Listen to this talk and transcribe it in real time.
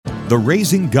The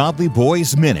Raising Godly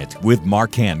Boys Minute with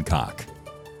Mark Hancock.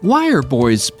 Why are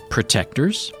boys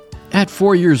protectors? At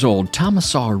 4 years old, Thomas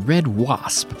saw a red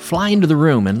wasp fly into the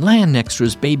room and land next to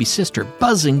his baby sister,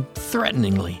 buzzing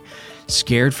threateningly.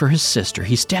 Scared for his sister,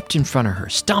 he stepped in front of her,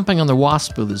 stomping on the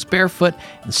wasp with his bare foot,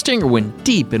 and the stinger went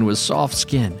deep into his soft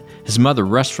skin. His mother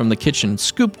rushed from the kitchen and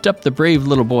scooped up the brave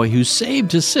little boy who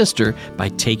saved his sister by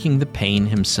taking the pain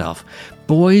himself.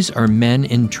 Boys are men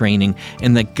in training,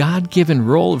 and the God-given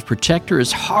role of protector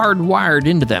is hardwired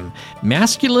into them.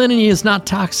 Masculinity is not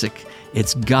toxic.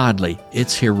 It's godly.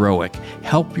 It's heroic.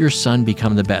 Help your son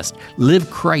become the best.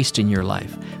 Live Christ in your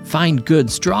life. Find good,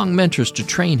 strong mentors to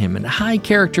train him and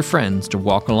high-character friends to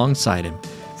walk alongside him.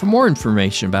 For more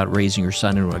information about raising your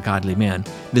son into a godly man,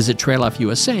 visit Trail Life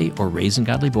USA or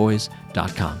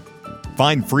RaisingGodlyBoys.com.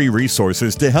 Find free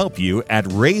resources to help you at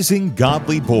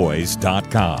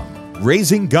RaisingGodlyBoys.com.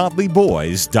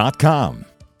 RaisingGodlyBoys.com.